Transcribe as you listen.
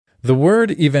The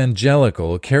word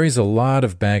evangelical carries a lot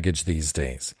of baggage these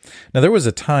days. Now, there was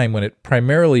a time when it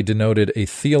primarily denoted a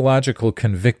theological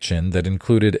conviction that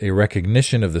included a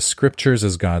recognition of the Scriptures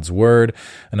as God's Word,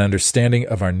 an understanding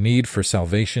of our need for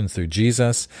salvation through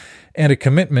Jesus, and a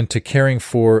commitment to caring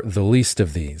for the least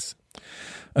of these.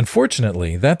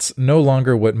 Unfortunately, that's no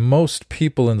longer what most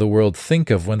people in the world think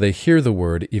of when they hear the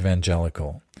word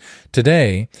evangelical.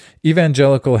 Today,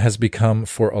 evangelical has become,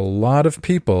 for a lot of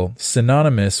people,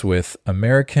 synonymous with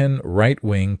American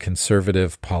right-wing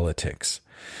conservative politics.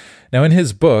 Now, in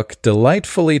his book,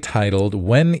 delightfully titled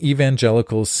When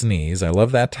Evangelicals Sneeze, I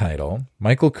love that title,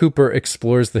 Michael Cooper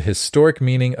explores the historic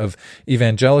meaning of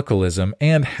evangelicalism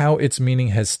and how its meaning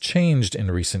has changed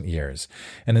in recent years.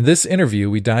 And in this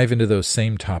interview, we dive into those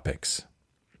same topics.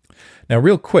 Now,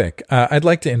 real quick, I'd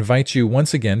like to invite you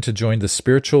once again to join the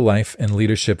Spiritual Life and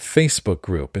Leadership Facebook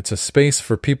group. It's a space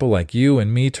for people like you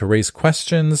and me to raise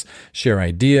questions, share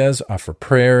ideas, offer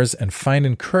prayers, and find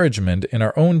encouragement in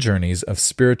our own journeys of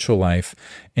spiritual life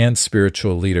and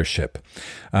spiritual leadership.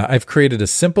 I've created a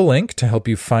simple link to help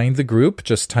you find the group.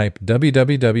 Just type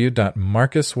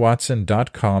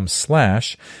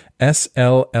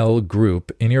www.marcuswatson.com/SLL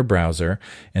group in your browser,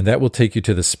 and that will take you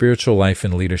to the Spiritual Life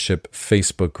and Leadership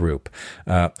Facebook group.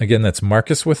 Again, that's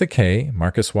Marcus with a K,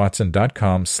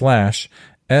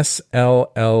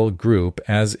 marcuswatson.com/SLL group,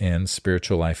 as in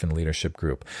Spiritual Life and Leadership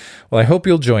group. Well, I hope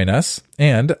you'll join us,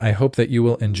 and I hope that you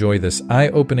will enjoy this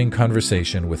eye-opening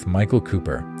conversation with Michael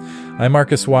Cooper. I'm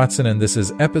Marcus Watson, and this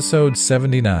is episode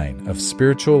 79 of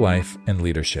Spiritual Life and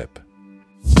Leadership.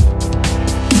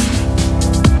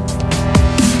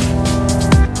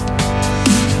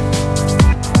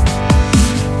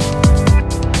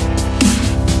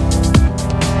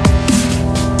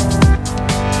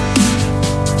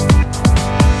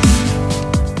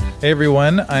 Hey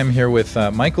everyone, I'm here with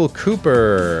Michael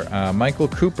Cooper. Michael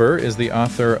Cooper is the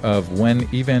author of When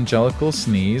Evangelicals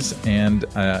Sneeze and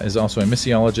is also a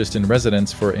missiologist in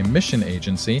residence for a mission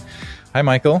agency. Hi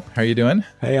Michael, how are you doing?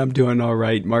 Hey, I'm doing all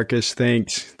right, Marcus.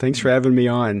 Thanks for having me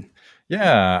on.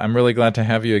 Yeah, I'm really glad to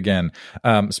have you again.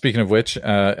 Speaking of which,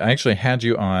 I actually had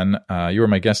you on, you were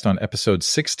my guest on episode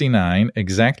 69,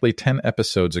 exactly 10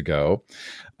 episodes ago,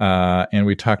 and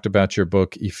we talked about your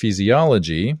book,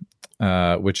 Ephesiology,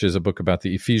 which is a book about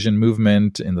the Ephesian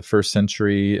movement in the first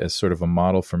century as sort of a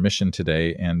model for mission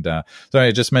today. And so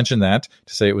I just mentioned that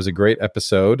to say it was a great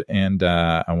episode, and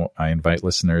I invite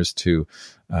listeners to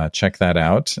check that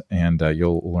out, and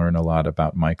you'll learn a lot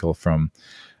about Michael from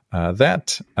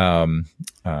that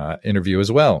interview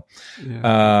as well.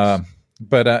 Yeah,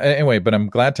 but I'm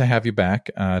glad to have you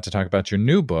back to talk about your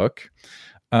new book.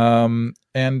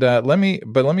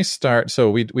 Let me start.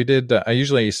 So we did, I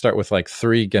usually start with like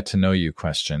 3 get to know you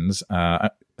questions.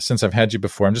 Since I've had you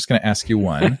before, I'm just going to ask you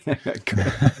one.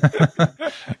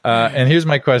 And here's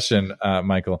my question,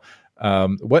 Michael.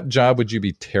 What job would you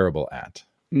be terrible at?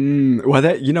 Well,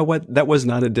 that was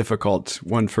not a difficult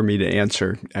one for me to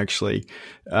answer, actually.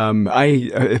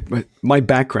 My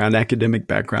academic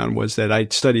background was that I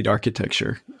studied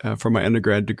architecture for my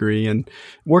undergrad degree and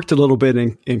worked a little bit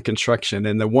in construction.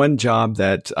 And the one job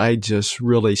that I just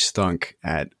really stunk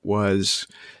at was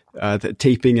the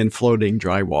taping and floating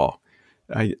drywall.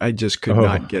 I just could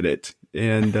not get it.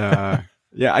 And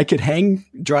yeah, I could hang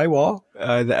drywall.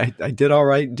 I did all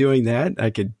right doing that.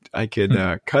 I could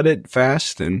cut it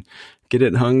fast and get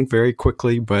it hung very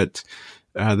quickly, but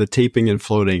the taping and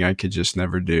floating I could just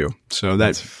never do. So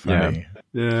that's funny.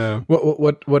 Yeah.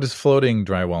 What does floating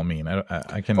drywall mean?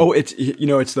 I can. Oh, it's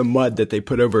the mud that they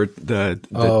put over the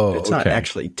it's not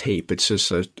actually tape. It's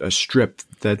just a strip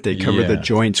that they cover the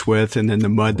joints with, and then the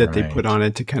mud that they put on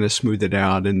it to kind of smooth it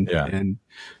out and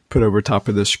put over top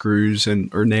of the screws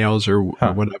or nails or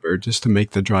whatever, just to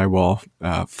make the drywall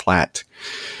flat.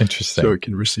 Interesting. So it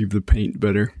can receive the paint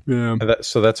better. Yeah.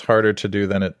 So that's harder to do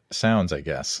than it sounds, I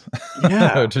guess.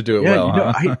 Yeah. To do it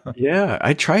well.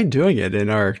 I tried doing it in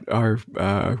our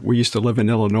we used to live in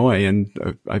Illinois,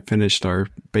 and I finished our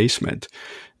basement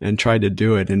and tried to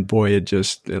do it, and boy, it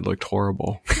looked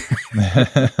horrible.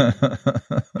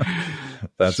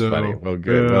 That's funny. Well,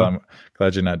 good. Well, I'm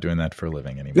glad you're not doing that for a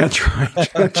living anymore. That's right.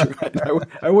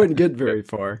 I wouldn't get very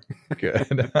far.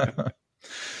 Good.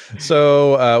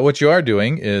 So what you are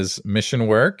doing is mission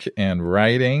work and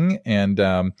writing, and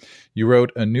you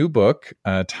wrote a new book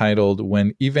titled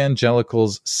When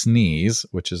Evangelicals Sneeze,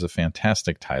 which is a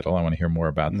fantastic title. I want to hear more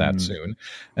about that soon.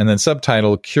 And then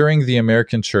subtitle, Curing the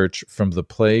American Church from the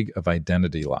Plague of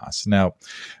Identity Loss. Now,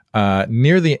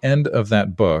 near the end of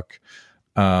that book,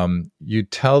 you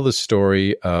tell the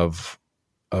story of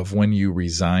of when you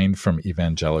resigned from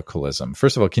evangelicalism.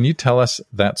 First of all, can you tell us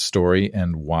that story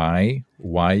and why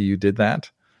you did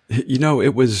that?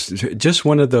 It was just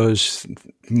one of those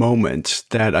moments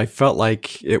that I felt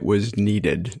like it was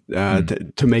needed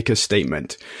to make a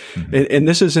statement. Mm-hmm. And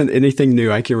this isn't anything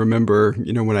new. I can remember,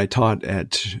 when I taught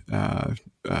at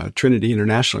Trinity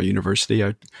International University,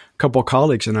 a couple of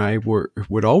colleagues and I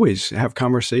would always have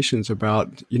conversations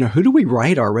about, who do we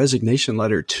write our resignation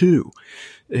letter to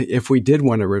if we did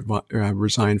want to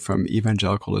resign from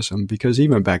evangelicalism? Because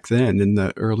even back then, in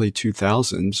the early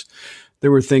 2000s,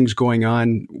 there were things going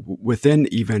on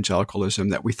within evangelicalism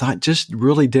that we thought just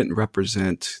really didn't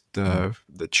represent the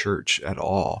church at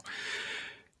all.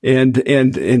 And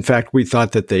in fact, we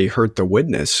thought that they hurt the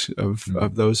witness of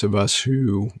those of us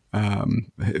who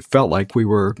felt like we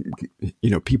were,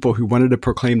 people who wanted to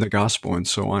proclaim the gospel and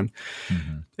so on.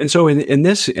 Mm-hmm. And so in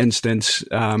this instance,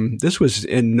 this was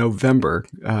in November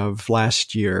of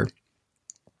last year.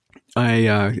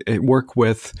 I work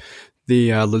with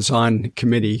the Lausanne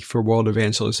Committee for World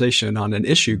Evangelization on an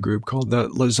issue group called the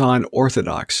Lausanne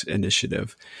Orthodox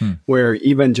Initiative, where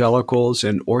evangelicals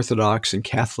and Orthodox and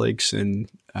Catholics and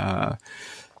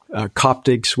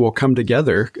Coptics will come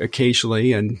together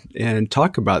occasionally and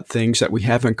talk about things that we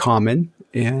have in common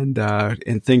and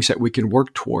things that we can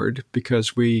work toward,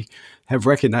 because we have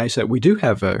recognized that we do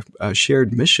have a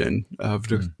shared mission of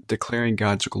declaring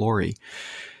God's glory.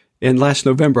 And last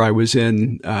November, I was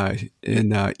in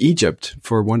Egypt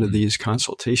for one of these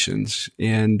consultations,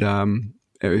 and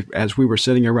as we were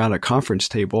sitting around a conference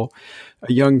table,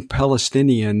 a young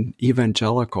Palestinian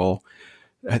evangelical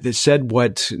that said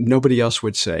what nobody else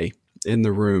would say in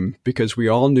the room, because we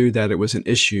all knew that it was an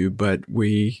issue, but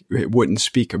we wouldn't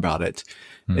speak about it.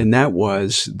 And that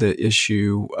was the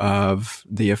issue of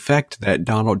the effect that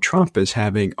Donald Trump is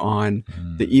having on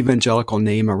the evangelical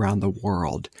name around the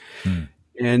world.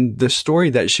 And the story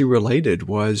that she related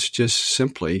was just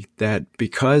simply that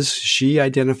because she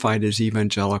identified as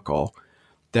evangelical,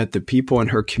 that the people in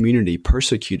her community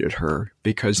persecuted her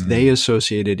because they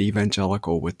associated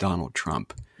evangelical with Donald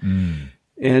Trump.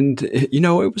 And,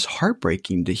 it was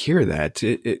heartbreaking to hear that.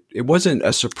 It wasn't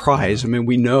a surprise. I mean,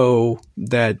 we know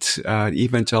that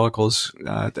evangelicals,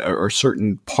 or a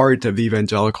certain part of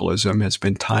evangelicalism has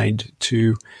been tied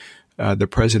to the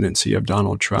presidency of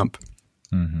Donald Trump.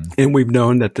 And we've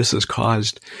known that this has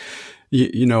caused,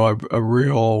 a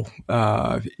real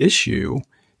issue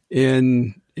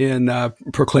in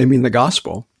proclaiming the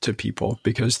gospel to people,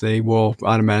 because they will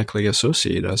automatically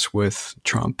associate us with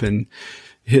Trump and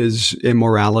his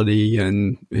immorality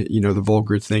and, the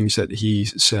vulgar things that he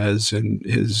says and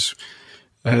his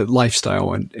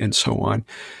lifestyle and so on.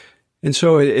 And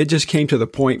so it just came to the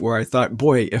point where I thought,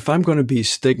 boy, if I'm going to be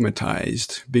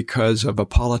stigmatized because of a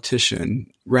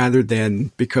politician rather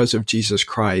than because of Jesus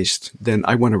Christ, then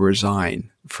I want to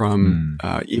resign from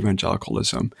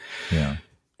evangelicalism. Yeah.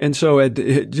 And so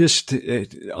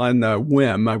on a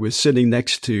whim, I was sitting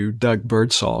next to Doug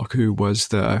Birdsall, who was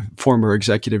the former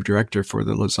executive director for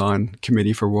the Lausanne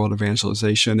Committee for World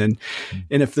Evangelization. And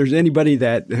if there's anybody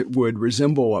that would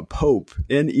resemble a pope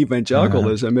in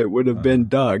evangelicalism, it would have been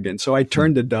Doug. And so I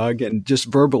turned to Doug and just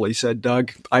verbally said,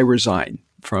 Doug, I resign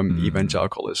from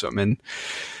evangelicalism. And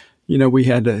we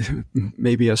had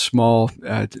maybe a small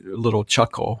little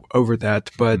chuckle over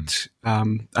that, but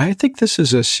I think this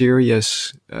is a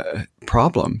serious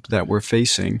problem that we're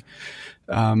facing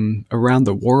around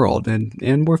the world,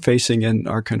 and we're facing in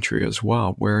our country as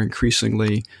well, where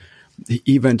increasingly the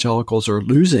evangelicals are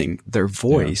losing their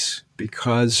voice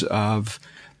because of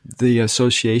the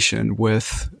association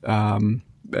with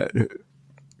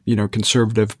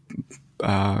conservative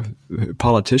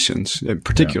politicians,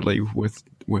 particularly with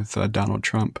Donald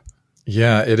Trump.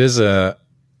 Yeah, it is a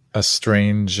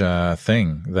strange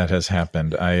thing that has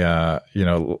happened. I,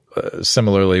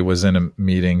 similarly was in a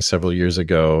meeting several years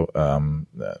ago,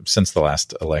 since the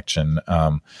last election,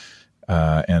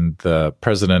 and the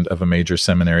president of a major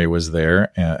seminary was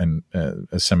there, and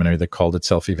a seminary that called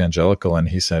itself evangelical, and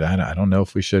he said, "I don't know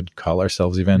if we should call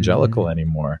ourselves evangelical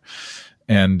anymore,"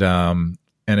 and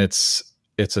it's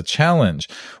a challenge.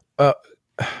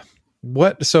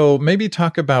 So maybe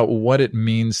talk about what it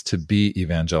means to be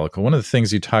evangelical. One of the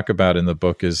things you talk about in the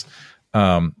book is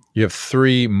you have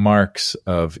 3 marks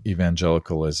of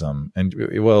evangelicalism, and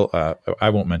I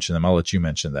won't mention them. I'll let you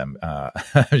mention them.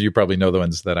 You probably know the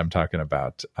ones that I'm talking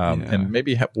about, and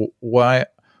maybe why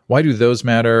do those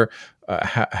matter?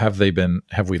 Have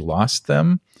we lost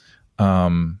them?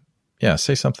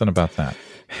 Say something about that.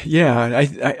 Yeah,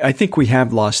 I think we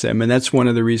have lost them, and that's one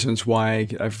of the reasons why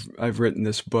I've written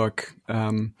this book,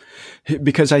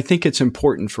 because I think it's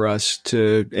important for us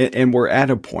to, and we're at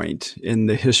a point in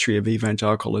the history of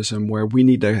evangelicalism where we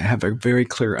need to have a very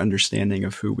clear understanding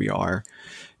of who we are.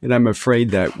 And I'm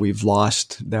afraid that we've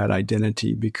lost that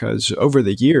identity because over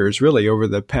the years, really over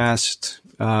the past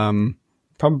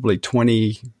probably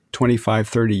 20, 25,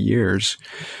 30 years,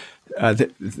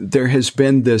 there has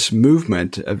been this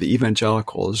movement of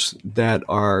evangelicals that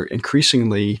are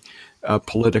increasingly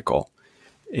political.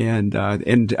 And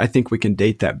I think we can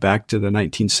date that back to the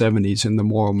 1970s and the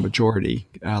Moral Majority,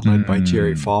 led by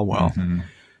Jerry Falwell.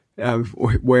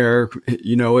 Where,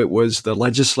 it was the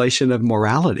legislation of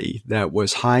morality that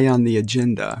was high on the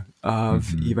agenda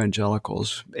of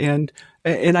evangelicals. And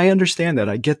I understand that.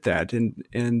 I get that.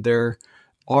 And there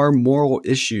are moral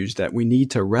issues that we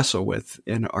need to wrestle with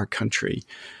in our country.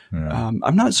 Yeah.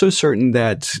 I'm not so certain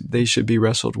that they should be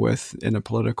wrestled with in a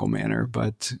political manner,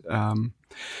 but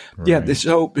yeah.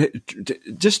 So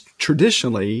just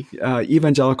traditionally,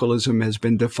 evangelicalism has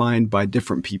been defined by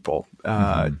different people.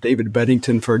 David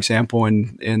Beddington, for example,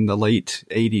 in the late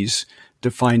 80s,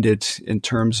 defined it in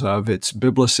terms of its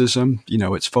biblicism,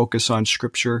 its focus on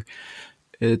Scripture.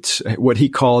 It's what he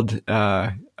called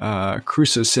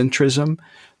crucicentrism,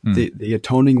 the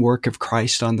atoning work of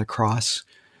Christ on the cross,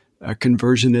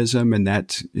 conversionism, and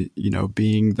that,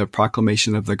 being the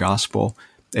proclamation of the gospel,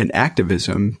 and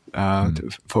activism,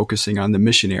 focusing on the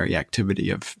missionary activity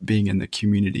of being in the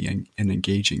community and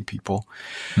engaging people.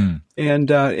 And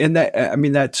that,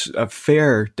 that's a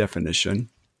fair definition.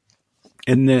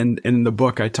 And then in the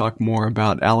book, I talk more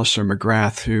about Alistair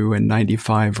McGrath, who in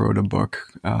 95 wrote a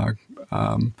book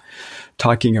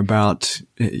talking about,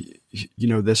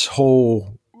 this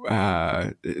whole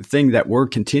thing that we're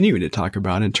continuing to talk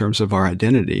about in terms of our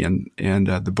identity. And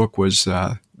the book was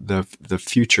the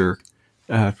future.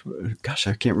 Gosh,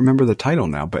 I can't remember the title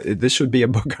now, but this would be a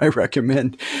book I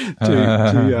recommend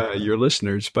to your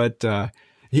listeners. But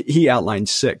he outlined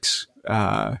 6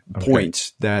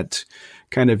 points that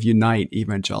kind of unite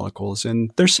evangelicals,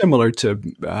 and they're similar to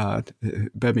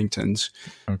Bebbington's.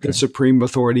 The supreme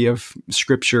authority of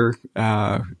Scripture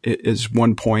is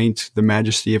one point, the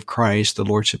majesty of Christ, the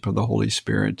lordship of the Holy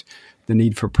Spirit, the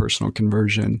need for personal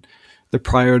conversion, the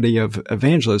priority of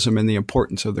evangelism, and the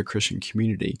importance of the Christian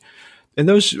community. And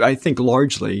those, I think,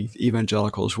 largely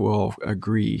evangelicals will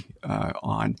agree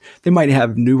on. They might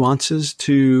have nuances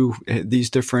to these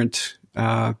different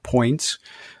points.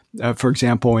 For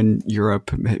example, in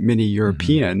Europe, many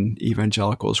European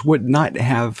evangelicals would not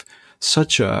have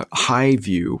such a high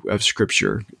view of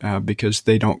Scripture because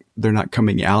they're not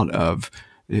coming out of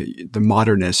the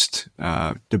modernist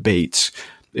debates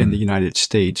in the United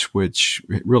States, which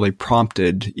really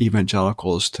prompted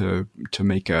evangelicals to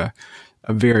make a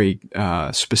very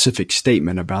specific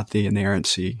statement about the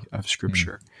inerrancy of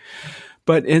Scripture.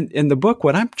 But in the book,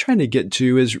 what I'm trying to get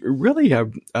to is really a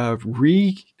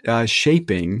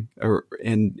reshaping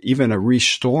and even a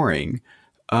restoring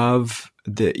of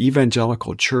the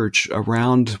evangelical church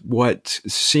around what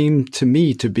seemed to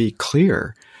me to be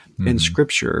clear in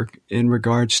Scripture in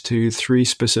regards to 3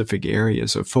 specific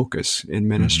areas of focus in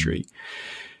ministry.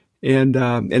 And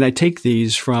I take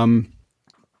these from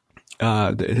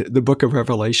the book of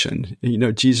Revelation.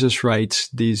 Jesus writes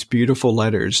these beautiful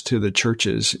letters to the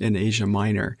churches in Asia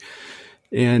Minor.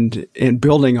 And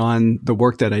building on the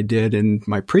work that I did in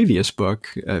my previous book,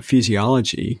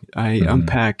 Physiology, I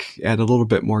unpack at a little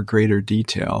bit more greater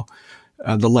detail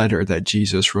the letter that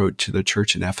Jesus wrote to the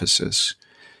church in Ephesus.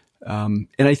 And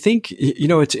I think,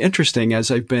 it's interesting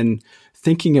as I've been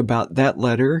thinking about that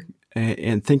letter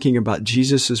and thinking about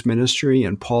Jesus's ministry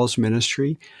and Paul's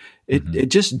ministry, it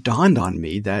just dawned on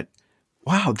me that,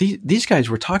 wow, these guys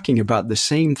were talking about the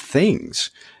same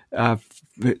things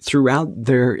throughout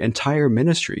their entire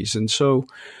ministries. And so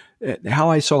how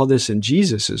I saw this in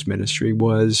Jesus's ministry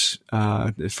was,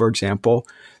 for example,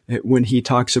 when he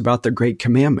talks about the great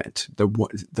commandment,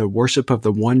 the worship of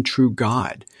the one true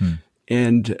God,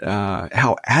 and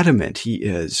how adamant he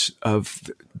is of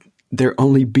there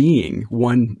only being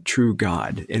one true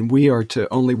God, and we are to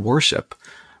only worship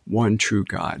one true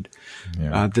God.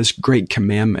 Yeah. This great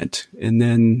commandment, and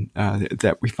then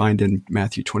that we find in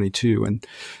Matthew 22,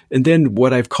 and then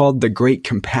what I've called the great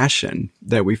compassion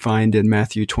that we find in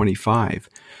Matthew 25,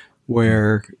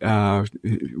 where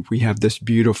we have this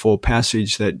beautiful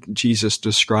passage that Jesus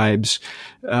describes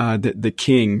the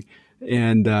king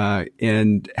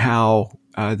and how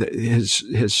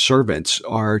his servants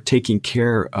are taking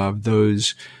care of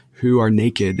those who are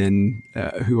naked and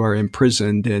who are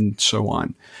imprisoned and so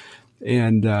on.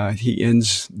 And he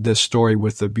ends this story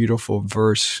with a beautiful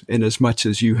verse, "Inasmuch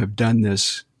as you have done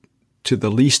this to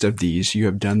the least of these, you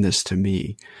have done this to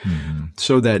me." Mm-hmm.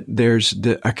 So that there's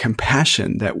a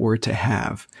compassion that we're to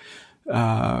have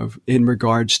in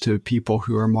regards to people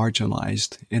who are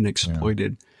marginalized and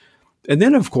exploited. Yeah. And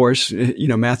then, of course,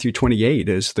 Matthew 28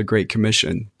 is the Great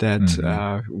Commission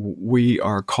that we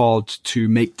are called to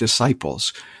make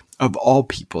disciples of all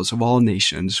peoples, of all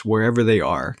nations, wherever they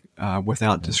are,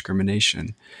 without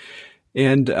discrimination.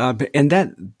 And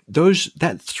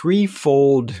that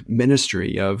threefold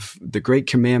ministry of the Great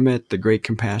Commandment, the Great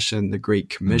Compassion, the Great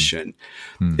Commission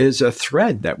is a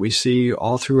thread that we see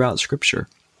all throughout Scripture.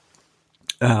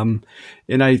 And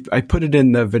I put it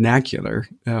in the vernacular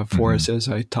for us as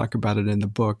I talk about it in the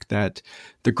book, that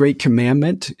the Great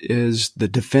Commandment is the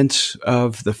defense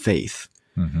of the faith.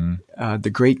 The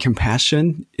Great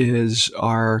Compassion is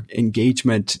our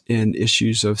engagement in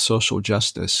issues of social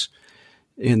justice.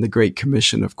 And the Great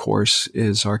Commission, of course,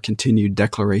 is our continued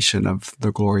declaration of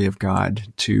the glory of God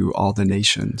to all the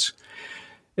nations.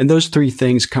 And those three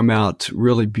things come out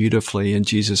really beautifully in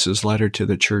Jesus' letter to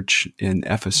the church in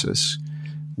Ephesus,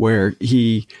 where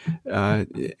he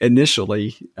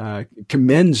initially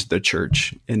commends the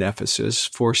church in Ephesus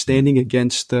for standing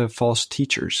against the false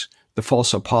teachers, the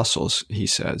false apostles, he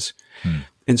says.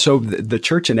 And so the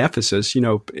church in Ephesus,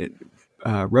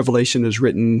 Revelation is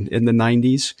written in the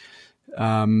 90s.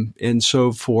 And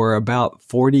so for about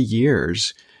 40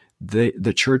 years,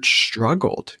 the church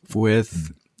struggled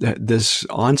with this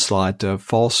onslaught of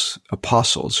false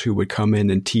apostles who would come in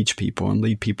and teach people and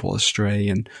lead people astray.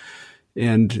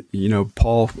 And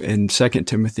Paul in 2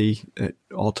 Timothy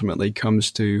ultimately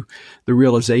comes to the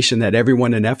realization that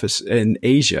everyone in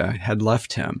Asia had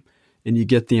left him. And you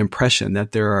get the impression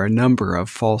that there are a number of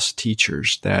false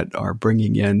teachers that are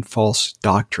bringing in false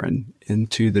doctrine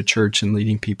into the church and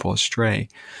leading people astray.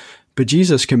 But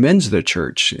Jesus commends the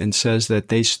church and says that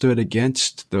they stood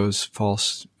against those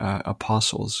false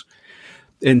apostles.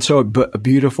 And so a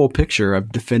beautiful picture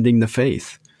of defending the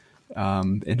faith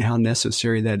and how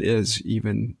necessary that is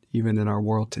even in our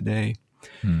world today.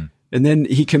 And then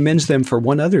he commends them for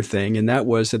one other thing, and that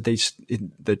was that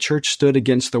the church stood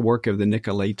against the work of the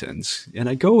Nicolaitans. And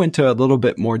I go into a little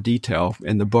bit more detail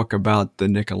in the book about the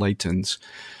Nicolaitans.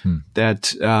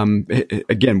 That,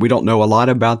 again, we don't know a lot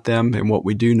about them, and what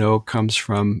we do know comes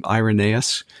from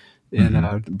Irenaeus in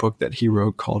a book that he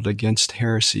wrote called Against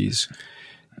Heresies.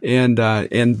 And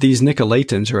these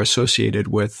Nicolaitans are associated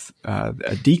with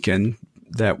a deacon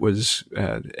that was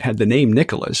had the name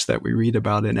Nicholas that we read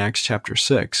about in Acts chapter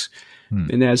 6.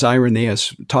 And as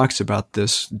Irenaeus talks about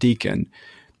this deacon,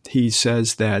 he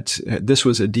says that this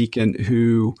was a deacon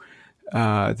who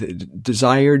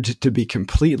desired to be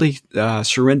completely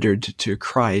surrendered to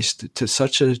Christ to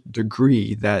such a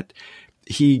degree that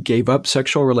he gave up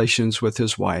sexual relations with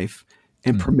his wife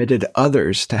and permitted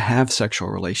others to have sexual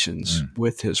relations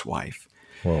with his wife.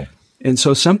 Whoa. And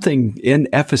so something in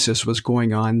Ephesus was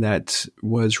going on that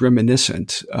was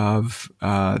reminiscent of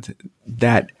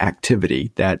that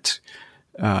activity, that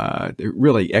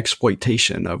really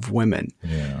exploitation of women.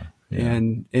 Yeah.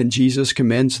 And Jesus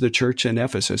commends the church in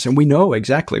Ephesus. And we know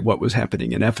exactly what was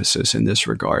happening in Ephesus in this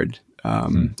regard.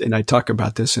 And I talk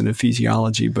about this in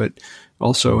Ecclesiology, but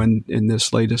also in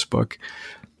this latest book,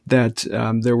 that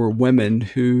there were women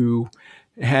who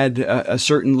had a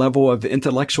certain level of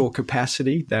intellectual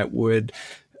capacity that would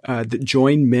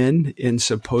join men in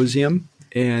symposium,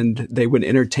 and they would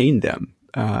entertain them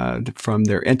from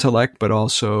their intellect, but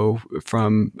also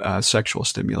from sexual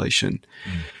stimulation.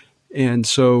 And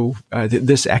so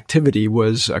this activity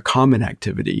was a common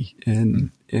activity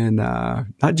in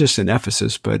not just in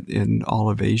Ephesus, but in all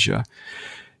of Asia.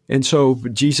 And so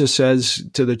Jesus says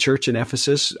to the church in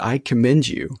Ephesus, I commend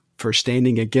you for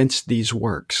standing against these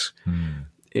works.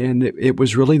 And it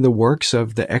was really the works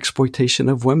of the exploitation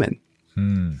of women.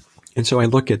 And so I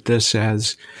look at this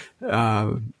as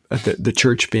the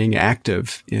church being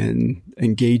active in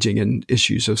engaging in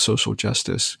issues of social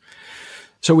justice.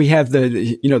 So we have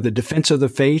the defense of the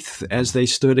faith as they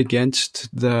stood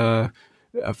against the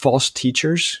false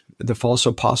teachers, the false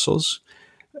apostles,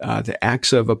 the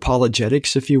acts of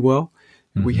apologetics, if you will.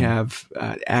 We have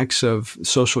acts of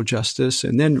social justice.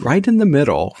 And then right in the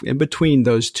middle, in between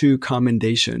those two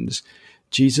commendations,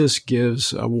 Jesus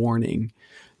gives a warning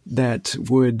that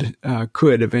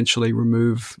could eventually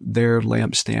remove their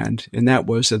lampstand. And that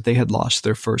was that they had lost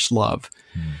their first love.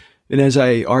 And as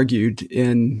I argued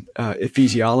in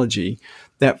Ecclesiology,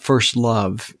 that first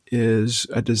love is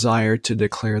a desire to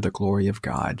declare the glory of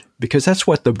God, because that's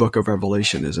what the book of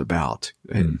Revelation is about.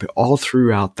 And all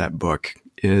throughout that book,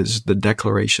 is the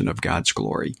declaration of God's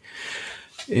glory.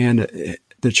 And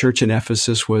the church in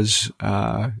Ephesus was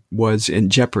in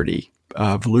jeopardy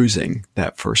of losing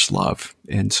that first love.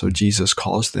 And so Jesus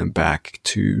calls them back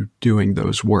to doing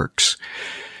those works.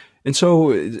 And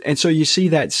so you see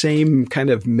that same kind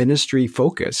of ministry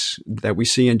focus that we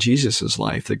see in Jesus's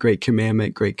life, the Great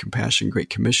Commandment, Great Compassion,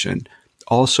 Great Commission,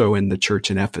 also in the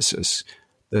church in Ephesus,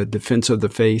 the defense of the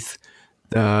faith,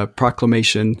 the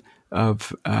proclamation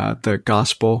of the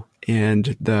gospel,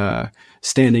 and the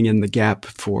standing in the gap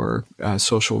for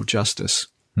social justice.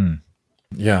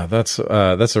 Yeah, that's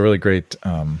a really great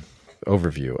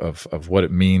overview of what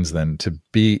it means then to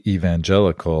be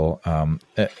evangelical.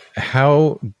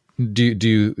 How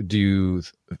do you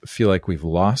feel like we've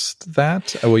lost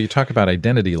that? Well, you talk about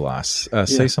identity loss.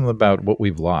 Say something about what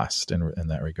we've lost in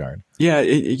that regard. Yeah,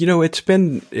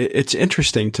 it's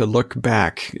interesting to look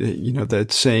back. The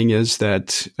saying is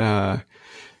that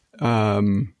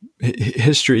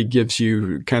history gives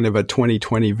you kind of a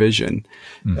 20/20 vision.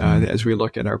 As we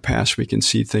look at our past, we can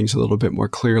see things a little bit more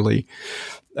clearly.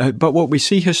 But what we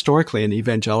see historically in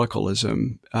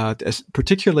evangelicalism,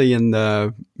 particularly in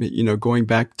the, going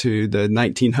back to the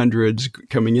 1900s,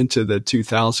 coming into the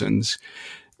 2000s,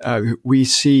 we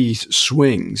see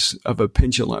swings of a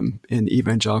pendulum in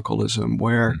evangelicalism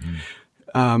where,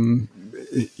 in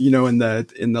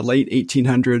the late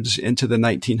 1800s into the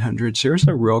 1900s, there's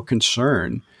a real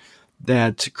concern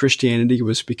that Christianity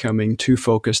was becoming too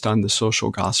focused on the social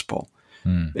gospel.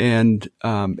 And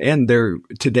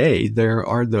today there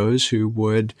are those who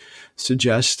would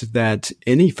suggest that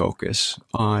any focus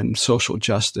on social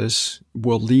justice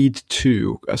will lead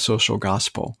to a social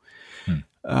gospel.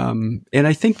 And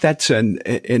I think that's an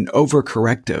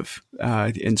overcorrective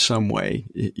in some way.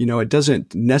 It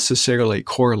doesn't necessarily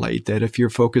correlate that if you're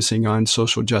focusing on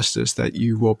social justice that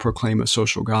you will proclaim a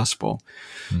social gospel.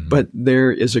 But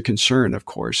there is a concern, of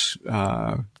course,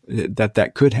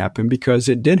 that could happen because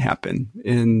it did happen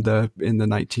in the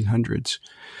 1900s.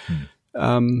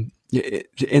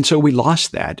 And so we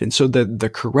lost that. And so the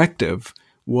corrective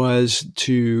was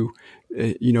to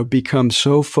become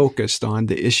so focused on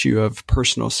the issue of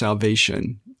personal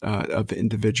salvation of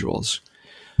individuals.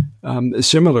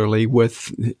 Similarly, with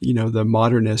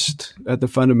the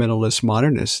fundamentalist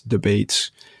modernist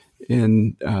debates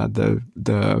in the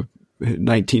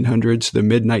 1900s, the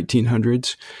mid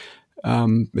 1900s,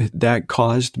 that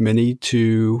caused many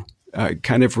to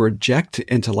kind of reject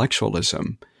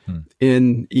intellectualism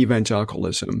in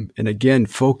evangelicalism, and again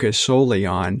focus solely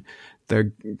on the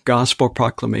gospel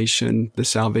proclamation, the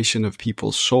salvation of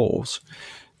people's souls,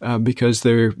 because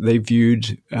they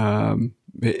viewed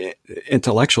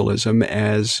intellectualism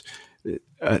as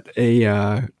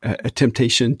a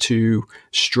temptation to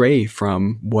stray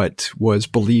from what was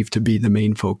believed to be the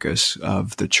main focus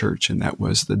of the church, and that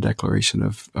was the declaration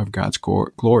of God's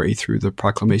glory through the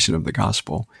proclamation of the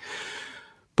gospel.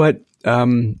 But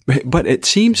it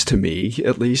seems to me,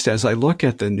 at least as I look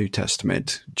at the New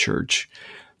Testament church,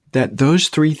 that those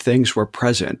three things were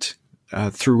present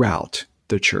throughout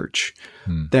the church.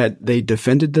 That they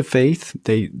defended the faith,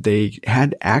 they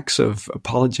had acts of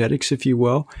apologetics, if you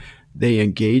will, they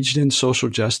engaged in social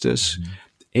justice,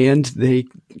 and they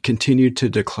continued to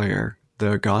declare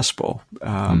the gospel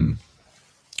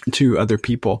to other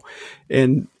people.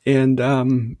 And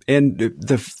the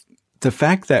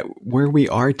fact that where we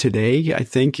are today, I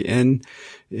think, in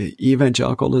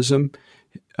evangelicalism,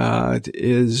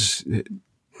 is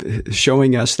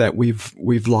showing us that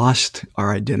we've lost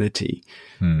our identity.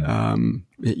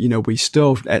 We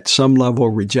still at some level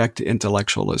reject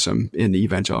intellectualism in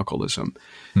evangelicalism.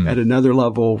 At another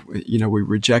level, we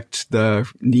reject the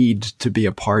need to be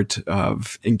a part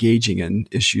of engaging in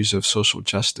issues of social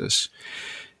justice.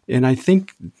 And I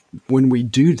think when we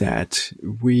do that,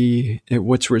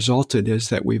 what's resulted is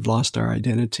that we've lost our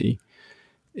identity,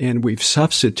 and we've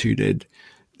substituted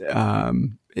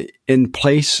in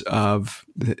place of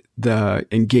the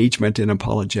engagement in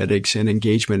apologetics and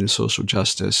engagement in social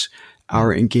justice,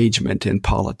 our engagement in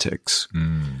politics.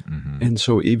 And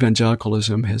so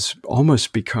evangelicalism has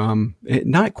almost become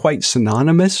not quite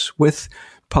synonymous with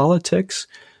politics,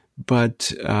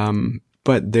 but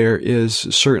there is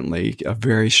certainly a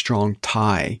very strong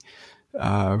tie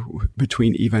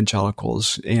between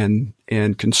evangelicals and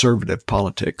conservative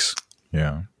politics.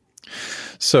 Yeah.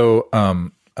 So,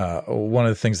 one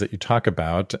of the things that you talk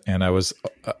about, and I was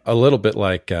a little bit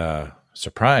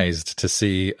surprised to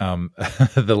see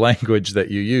the language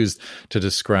that you used to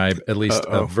describe at least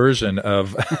a version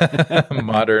of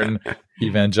modern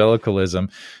evangelicalism.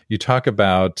 You talk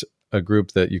about a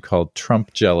group that you called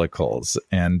Trumpgelicals,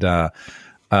 and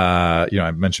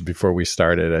I mentioned before we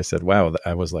started, I said, wow,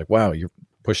 I was like, wow, you're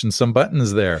pushing some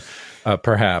buttons there,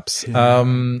 perhaps. Yeah.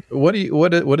 What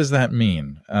does that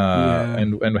mean? Yeah.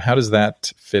 And how does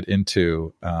that fit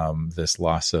into this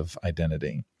loss of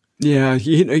identity? Yeah,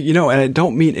 and I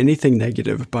don't mean anything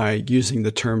negative by using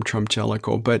the term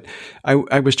Trumpgelical, but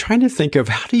I was trying to think of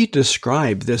how do you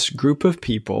describe this group of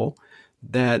people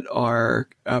that are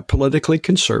politically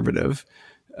conservative.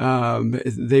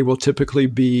 They will typically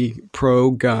be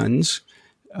pro-guns.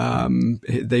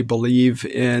 They believe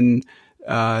in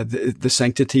the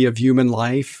sanctity of human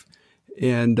life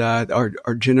and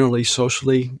are generally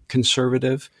socially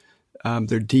conservative.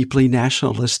 They're deeply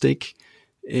nationalistic.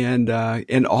 And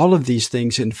all of these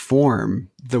things inform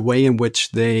the way in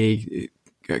which they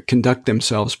conduct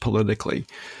themselves politically.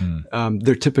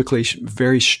 They're typically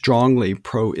very strongly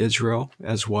pro-Israel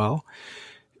as well,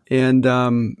 and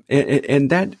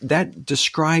that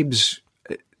describes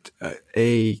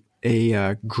a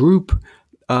group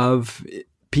of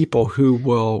people who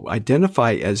will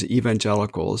identify as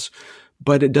evangelicals.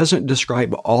 But it doesn't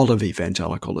describe all of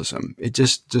evangelicalism. It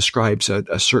just describes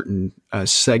a certain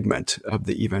segment of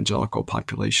the evangelical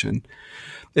population.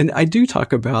 And I do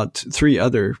talk about three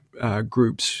other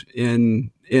groups in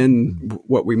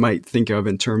what we might think of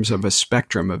in terms of a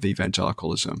spectrum of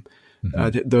evangelicalism.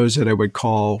 Those that I would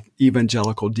call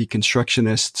evangelical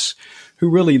deconstructionists,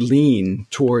 who really lean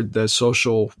toward the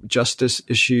social justice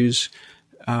issues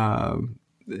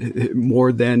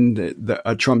more than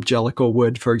a Trumpgelical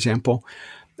would, for example.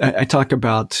 I talk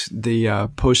about the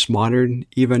postmodern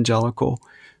evangelical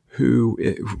who,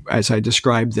 as I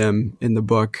describe them in the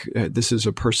book, this is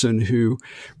a person who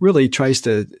really tries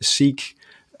to seek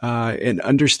an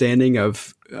understanding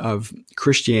of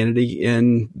Christianity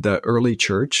in the early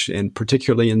church, and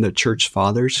particularly in the church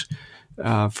fathers.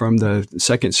 From the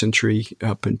 2nd century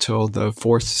up until the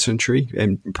 4th century,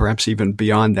 and perhaps even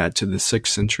beyond that to the 6th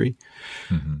century.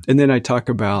 And then I talk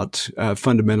about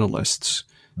fundamentalists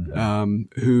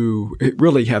who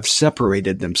really have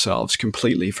separated themselves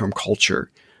completely from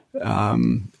culture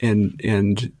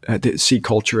and see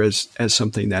culture as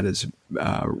something that is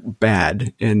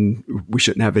bad, and we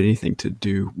shouldn't have anything to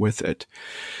do with it.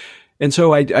 And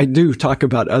so I do talk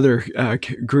about other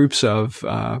groups of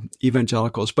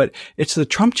evangelicals, but it's the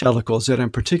Trumpgelicals that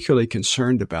I'm particularly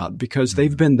concerned about because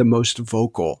they've been the most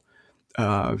vocal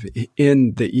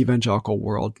in the evangelical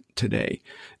world today,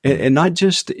 and not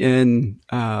just in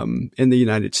the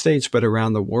United States, but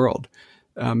around the world.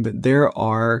 There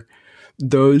are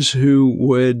those who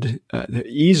would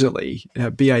easily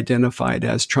be identified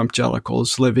as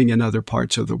Trumpgelicals living in other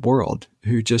parts of the world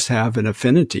who just have an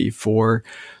affinity for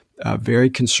very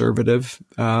conservative,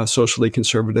 socially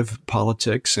conservative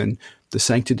politics and the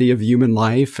sanctity of human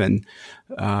life and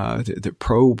the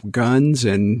pro-guns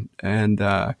and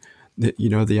the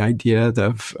idea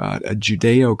of a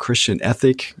Judeo-Christian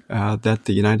ethic that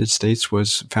the United States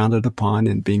was founded upon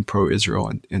and being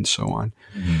pro-Israel and so on.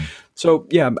 So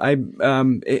yeah,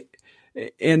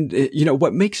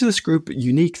 what makes this group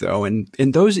unique, though, and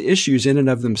those issues in and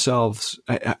of themselves,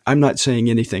 I'm not saying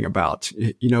anything about.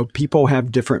 People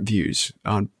have different views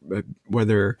on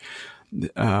whether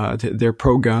they're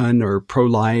pro-gun or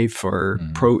pro-life or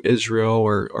pro-Israel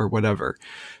or whatever.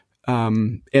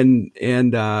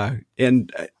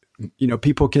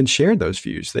 People can share those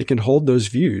views. They can hold those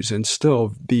views and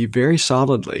still be very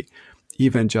solidly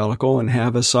evangelical and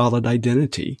have a solid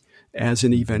identity as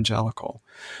an evangelical.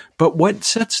 But what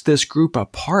sets this group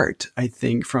apart, I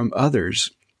think, from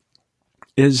others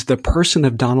is the person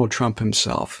of Donald Trump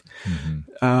himself.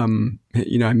 I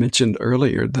mentioned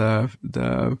earlier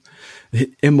the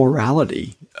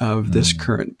immorality of this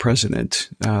current president,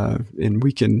 and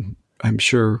we can, I'm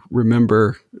sure,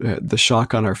 remember the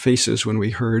shock on our faces when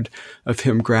we heard of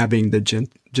him grabbing the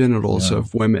genitals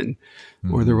of women,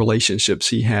 or the relationships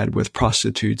he had with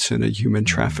prostitutes and a human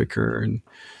trafficker. And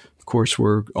of course,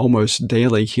 we're almost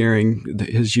daily hearing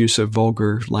his use of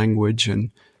vulgar language and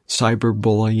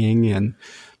cyberbullying and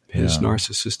his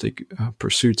narcissistic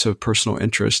pursuits of personal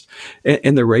interest,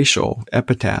 and the racial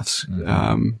epitaphs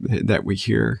that we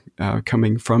hear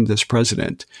coming from this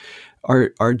president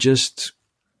are just,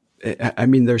 I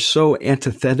mean, they're so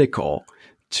antithetical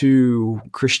to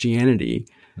Christianity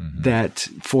that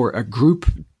for a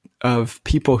group of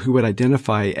people who would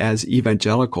identify as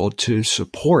evangelical to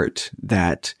support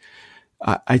that,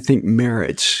 I think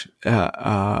merits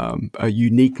a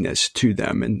uniqueness to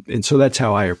them. And so that's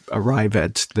how I arrive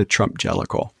at the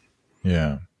Trumpgelical.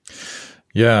 Yeah.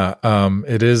 Yeah.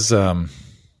 It is a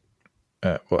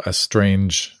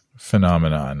strange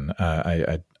phenomenon.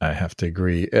 I have to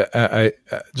agree. I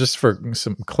just for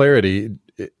some clarity,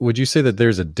 would you say that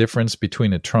there's a difference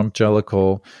between a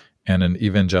Trumpgelical and an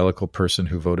evangelical person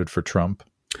who voted for Trump?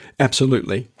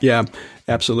 Absolutely. Yeah,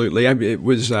 absolutely. It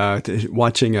was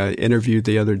watching an interview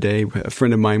the other day a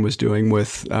friend of mine was doing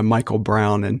with Michael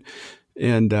Brown,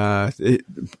 and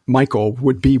Michael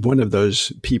would be one of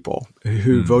those people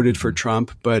who voted for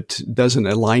Trump but doesn't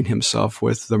align himself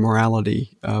with the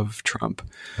morality of Trump.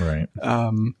 Right.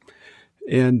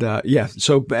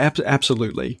 So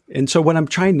absolutely. And so what I'm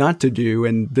trying not to do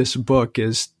in this book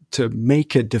is to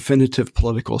make a definitive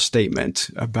political statement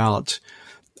about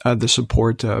the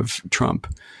support of Trump.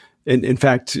 In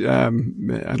fact, I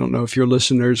don't know if your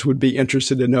listeners would be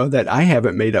interested to know that I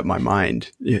haven't made up my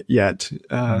mind yet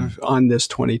on this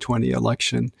 2020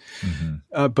 election.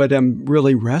 But I'm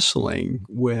really wrestling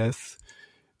with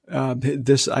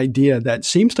this idea that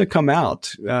seems to come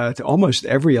out to almost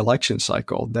every election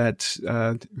cycle, that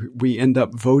we end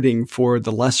up voting for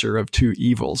the lesser of two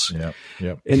evils.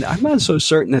 Yep. And I'm not so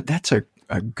certain that that's a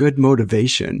good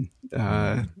motivation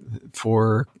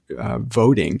for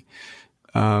voting.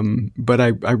 But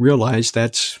I realize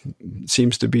that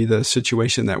seems to be the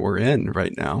situation that we're in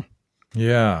right now.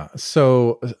 Yeah.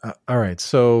 So, all right.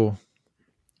 So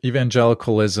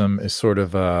evangelicalism is sort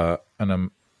of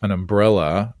an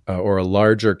umbrella or a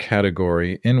larger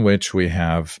category in which we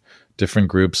have different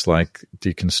groups like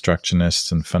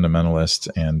deconstructionists and fundamentalists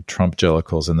and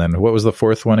Trumpgelicals. And then what was the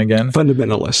fourth one again?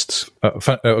 Fundamentalists.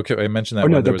 Okay, I mentioned that. Oh,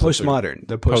 no, the postmodern.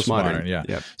 The postmodern. Yeah.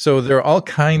 Yep. So there are all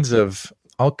kinds of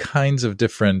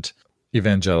different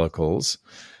evangelicals.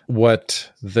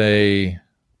 What they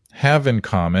have in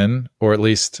common, or at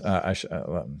least,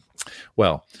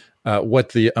 what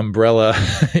the umbrella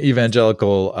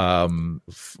evangelical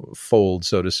fold,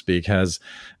 so to speak, has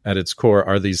at its core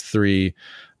are these three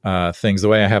things. The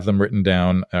way I have them written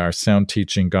down are sound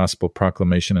teaching, gospel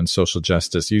proclamation, and social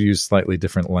justice. You use slightly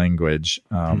different language,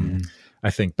 I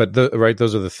think, but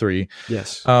those are the three.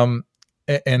 Yes.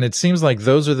 And it seems like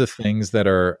those are the things that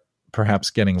are perhaps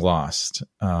getting lost.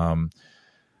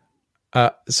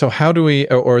 So how do we,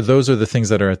 or those are the things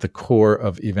that are at the core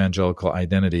of evangelical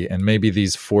identity, and maybe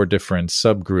these four different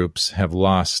subgroups have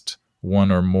lost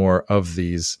one or more of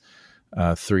these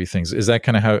three things. Is that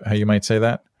kind of how you might say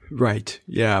that? Right.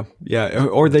 Yeah.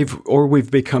 Or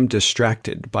we've become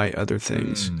distracted by other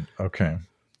things. Okay.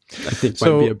 I think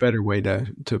might be a better way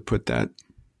to put that.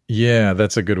 Yeah,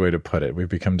 that's a good way to put it. We've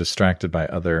become distracted by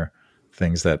other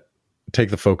things that take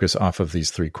the focus off of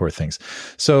these three core things.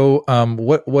 So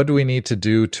what do we need to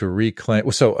do to reclaim?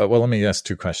 So, let me ask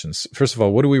two questions. First of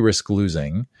all, what do we risk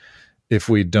losing if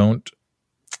we aren't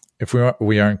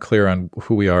clear on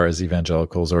who we are as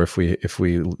evangelicals, or if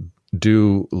we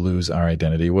do lose our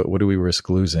identity? What do we risk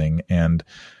losing, and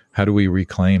how do we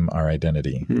reclaim our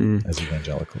identity as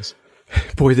evangelicals?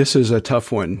 Boy, this is a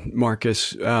tough one,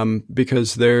 Marcus,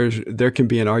 because there can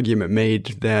be an argument made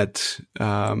that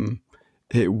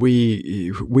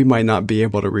we might not be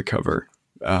able to recover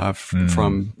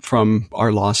from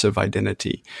our loss of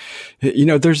identity. You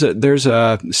know, there's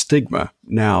a stigma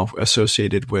now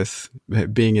associated with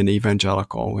being an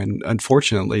evangelical, and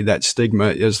unfortunately, that stigma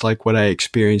is like what I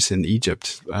experienced in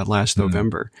Egypt last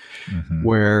November,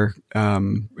 where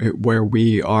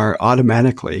we are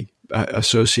automatically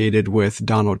associated with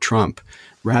Donald Trump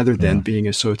rather than being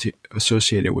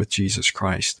associated with Jesus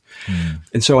Christ.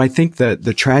 And so I think that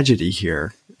the tragedy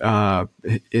here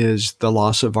is the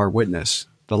loss of our witness,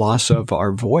 the loss of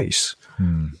our voice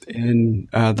in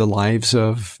the lives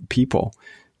of people,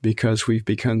 because we've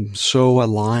become so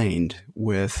aligned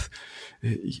with,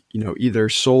 either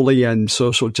solely in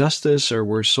social justice or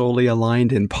we're solely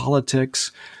aligned in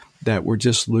politics, that we're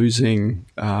just losing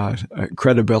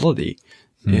credibility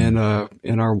in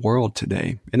our world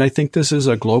today. And I think this is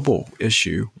a global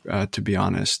issue, to be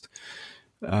honest.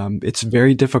 It's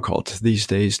very difficult these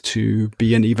days to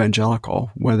be an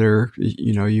evangelical, whether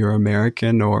you're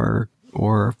American or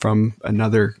from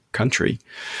another country.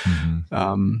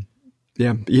 And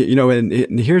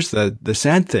here's the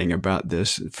sad thing about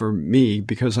this for me,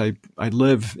 because I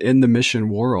live in the mission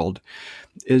world,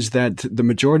 is that the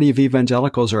majority of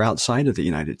evangelicals are outside of the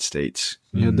United States.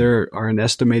 There are an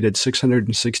estimated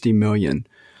 660 million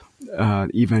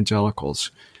evangelicals,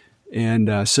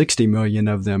 and 60 million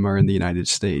of them are in the United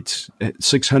States.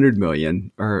 600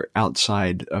 million are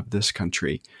outside of this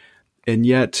country. And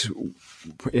yet,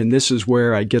 and this is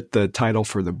where I get the title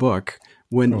for the book,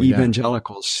 When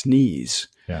Evangelicals Sneeze.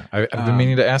 Yeah, I've been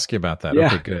meaning to ask you about that.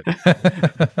 Yeah. Okay, good.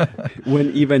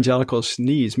 When evangelicals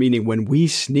sneeze, meaning when we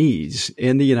sneeze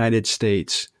in the United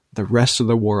States, the rest of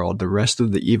the world, the rest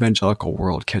of the evangelical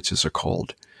world catches a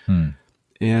cold.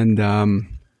 And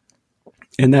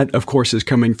And that, of course, is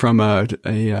coming from a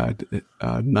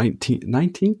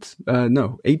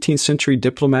 18th century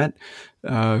diplomat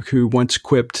who once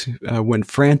quipped, when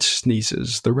France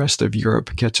sneezes, the rest of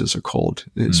Europe catches a cold,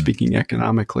 speaking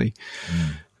economically,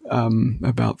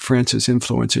 about France's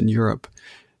influence in Europe.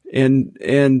 And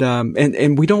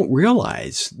we don't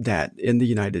realize that in the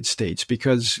United States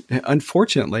because,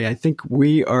 unfortunately, I think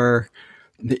the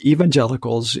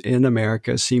evangelicals in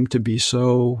America seem to be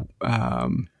so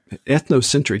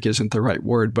ethnocentric isn't the right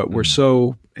word, but we're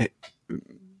so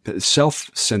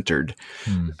self-centered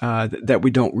that we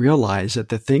don't realize that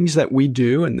the things that we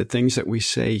do and the things that we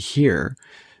say here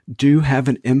do have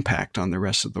an impact on the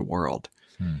rest of the world.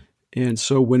 And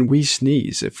so when we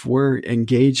sneeze, if we're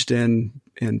engaged in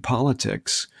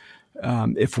politics,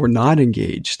 if we're not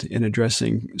engaged in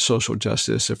addressing social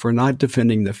justice, if we're not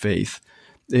defending the faith,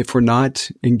 if we're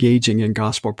not engaging in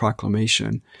gospel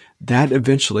proclamation, that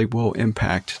eventually will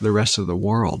impact the rest of the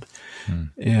world.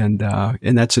 And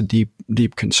that's a deep,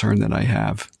 deep concern that I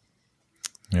have.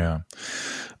 Yeah.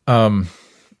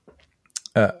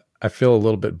 I feel a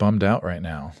little bit bummed out right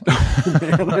now.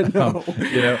 Man, I know.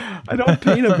 I don't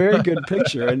paint a very good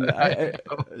picture, and I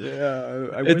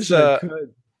wish I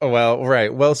could. Well,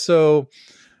 right. Well, so,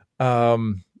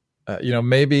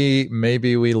 maybe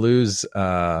we lose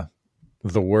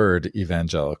the word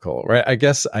evangelical, right? I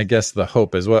guess the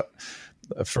hope is what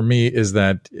for me is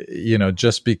that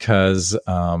just because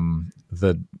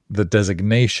the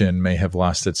designation may have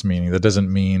lost its meaning, that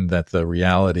doesn't mean that the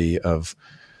reality of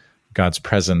God's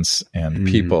presence and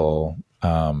people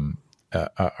are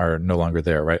no longer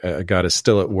there, right? God is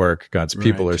still at work. God's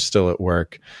people are still at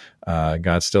work.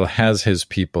 God still has his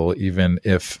people, even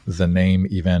if the name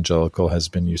evangelical has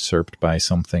been usurped by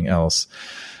something else.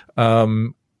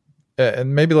 And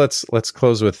maybe let's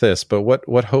close with this, but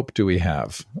what hope do we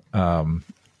have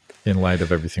in light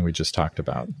of everything we just talked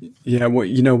about? Yeah, well,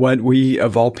 you know what? We,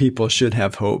 of all people, should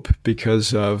have hope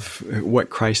because of what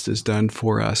Christ has done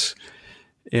for us.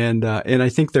 And I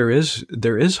think there is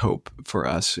hope for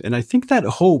us. And I think that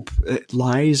hope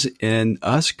lies in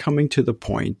us coming to the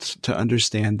point to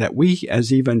understand that we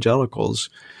as evangelicals,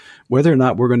 whether or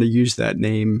not we're going to use that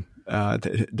name,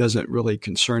 that doesn't really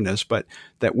concern us, but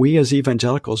that we as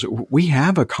evangelicals, we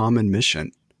have a common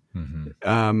mission.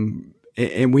 And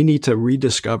we need to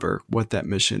rediscover what that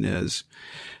mission is.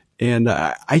 And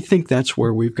I think that's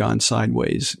where we've gone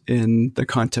sideways in the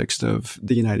context of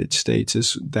the United States,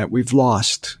 is that we've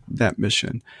lost that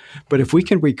mission. But if we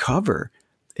can recover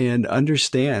and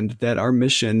understand that our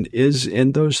mission is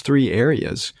in those three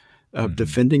areas of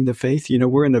defending the faith,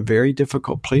 we're in a very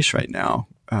difficult place right now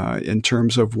in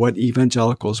terms of what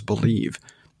evangelicals believe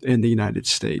in the United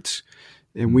States.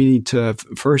 And we need to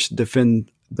first defend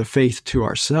the faith to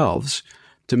ourselves,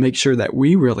 to make sure that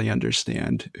we really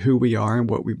understand who we are and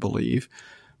what we believe,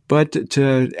 but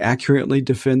to accurately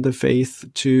defend the faith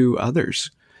to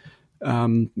others.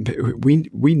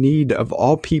 We need, of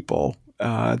all people,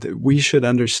 that we should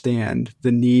understand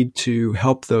the need to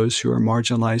help those who are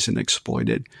marginalized and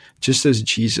exploited, just as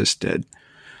Jesus did.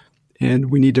 And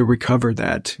we need to recover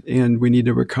that, and we need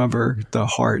to recover the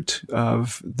heart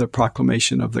of the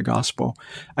proclamation of the gospel.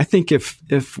 I think if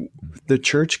the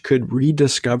church could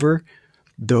rediscover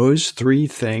those three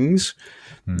things,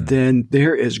 then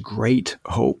there is great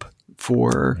hope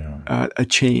for a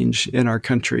change in our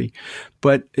country.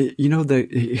 But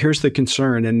here's the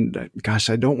concern, and gosh,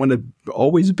 I don't want to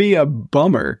always be a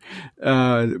bummer,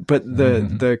 but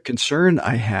the concern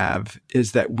I have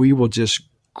is that we will just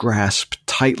grasp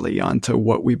tightly onto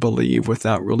what we believe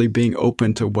without really being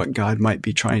open to what God might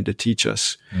be trying to teach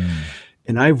us.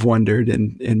 And I've wondered,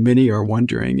 and many are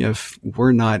wondering, if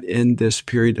we're not in this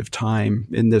period of time,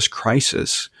 in this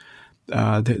crisis,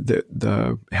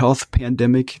 the health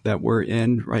pandemic that we're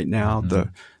in right now, the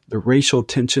racial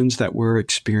tensions that we're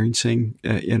experiencing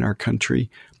in our country,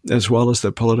 as well as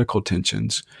the political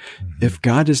tensions. If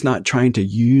God is not trying to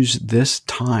use this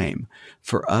time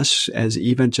for us as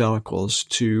evangelicals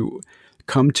to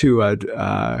come to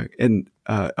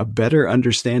a better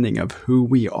understanding of who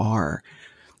we are,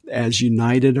 as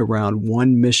united around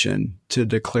one mission to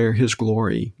declare his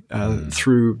glory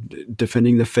through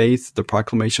defending the faith, the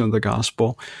proclamation of the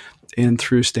gospel, and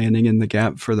through standing in the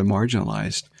gap for the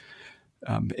marginalized.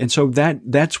 And so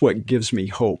that's what gives me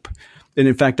hope. And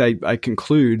in fact, I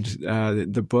conclude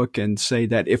the book and say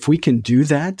that if we can do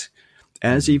that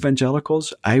as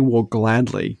evangelicals, I will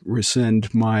gladly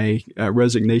rescind my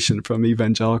resignation from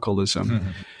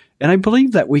evangelicalism. And I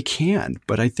believe that we can,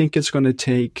 but I think it's going to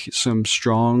take some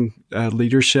strong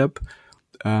leadership,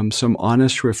 some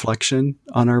honest reflection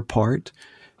on our part,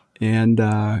 and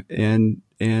a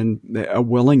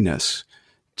willingness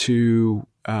to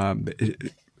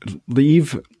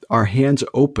leave our hands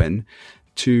open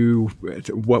to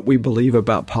what we believe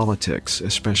about politics,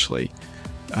 especially,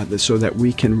 so that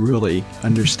we can really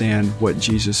understand what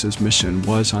Jesus' mission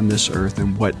was on this earth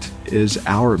and what is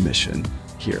our mission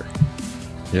here.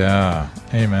 Yeah,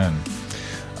 amen.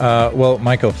 Well,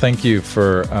 Michael, thank you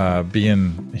for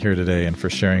being here today and for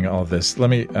sharing all of this. Let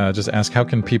me just ask, how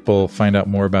can people find out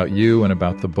more about you and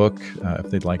about the book if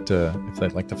they'd like to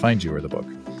find you or the book?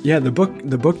 Yeah, the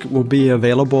book will be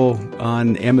available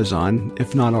on Amazon,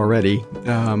 if not already.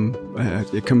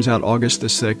 It comes out August the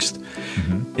 6th.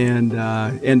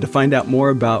 Mm-hmm. And to find out more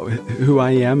about who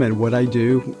I am and what I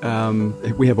do,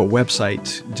 we have a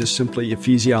website, just simply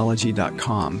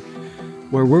ephesiology.com,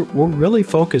 where we're really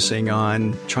focusing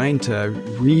on trying to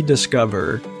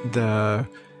rediscover the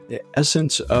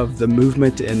essence of the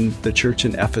movement in the church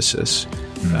in Ephesus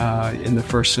in the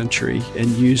first century, and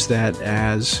use that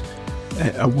as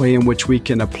a way in which we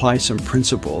can apply some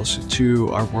principles to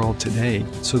our world today,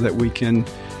 so that we can,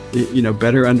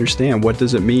 better understand what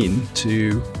does it mean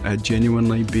to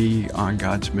genuinely be on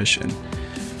God's mission.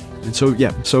 And so,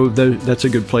 that's a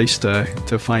good place to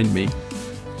find me.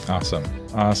 Awesome.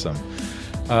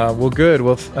 Well, good.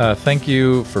 Well, thank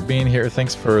you for being here.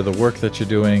 Thanks for the work that you're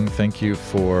doing. Thank you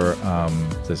for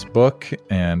this book,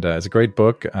 and it's a great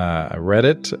book. I read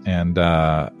it, and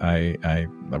I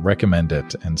recommend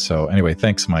it. And so, anyway,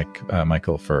 thanks,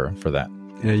 Michael, for that.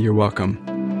 Yeah, you're welcome.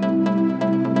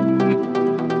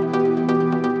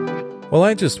 Well,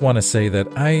 I just want to say that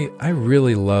I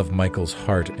really love Michael's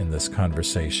heart in this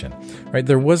conversation, right?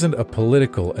 There wasn't a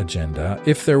political agenda.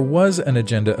 If there was an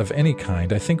agenda of any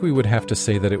kind, I think we would have to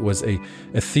say that it was a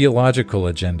theological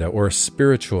agenda or a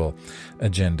spiritual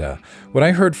agenda. What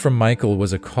I heard from Michael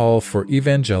was a call for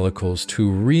evangelicals to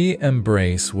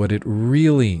re-embrace what it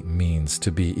really means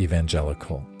to be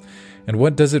evangelical. And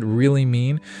what does it really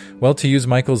mean? Well, to use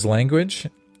Michael's language,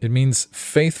 it means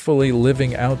faithfully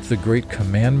living out the great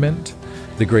commandment,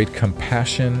 the great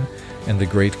compassion, and the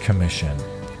great commission.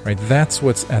 Right? That's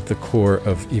what's at the core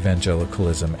of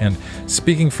evangelicalism. And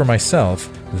speaking for myself,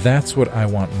 that's what I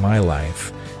want my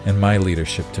life and my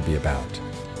leadership to be about.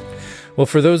 Well,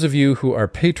 for those of you who are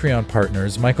Patreon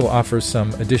partners, Michael offers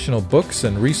some additional books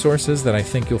and resources that I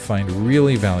think you'll find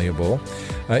really valuable.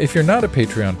 If you're not a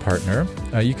Patreon partner,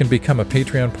 you can become a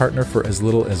Patreon partner for as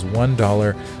little as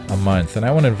 $1 a month. And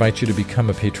I want to invite you to become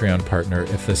a Patreon partner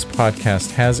if this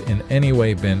podcast has in any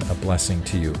way been a blessing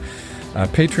to you.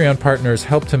 Patreon partners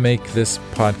help to make this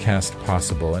podcast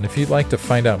possible. And if you'd like to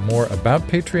find out more about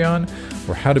Patreon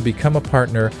or how to become a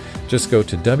partner, just go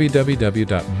to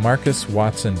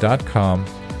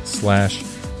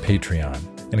www.marcuswatson.com/Patreon.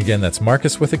 And again, that's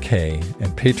Marcus with a K,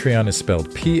 and Patreon is spelled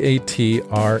Patreon.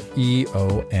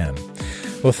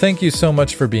 Well, thank you so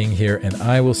much for being here, and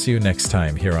I will see you next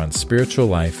time here on Spiritual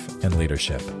Life and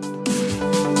Leadership.